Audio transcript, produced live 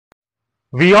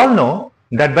We all know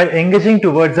that by engaging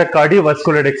towards a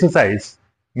cardiovascular exercise,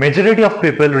 majority of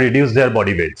people reduce their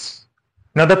body weights.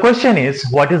 Now the question is,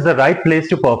 what is the right place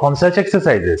to perform such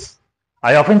exercises?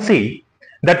 I often see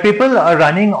that people are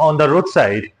running on the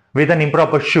roadside with an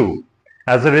improper shoe.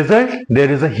 As a result, there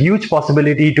is a huge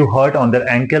possibility to hurt on their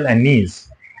ankle and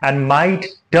knees and might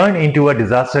turn into a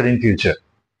disaster in future.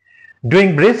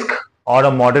 Doing brisk or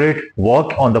a moderate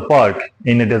walk on the park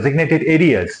in designated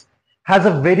areas has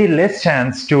a very less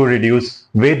chance to reduce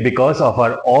weight because of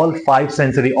our all five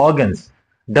sensory organs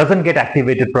doesn't get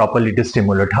activated properly to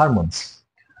stimulate hormones.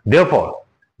 Therefore,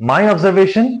 my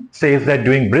observation says that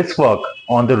doing brisk walk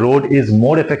on the road is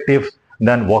more effective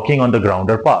than walking on the ground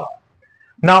or park.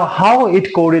 Now, how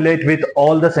it correlates with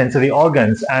all the sensory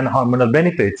organs and hormonal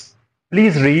benefits,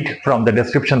 please read from the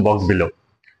description box below.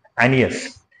 And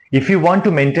yes, if you want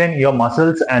to maintain your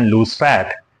muscles and lose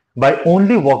fat, by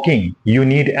only walking, you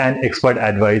need an expert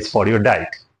advice for your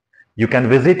diet. You can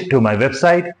visit to my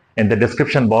website in the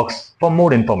description box for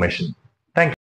more information. Thank you.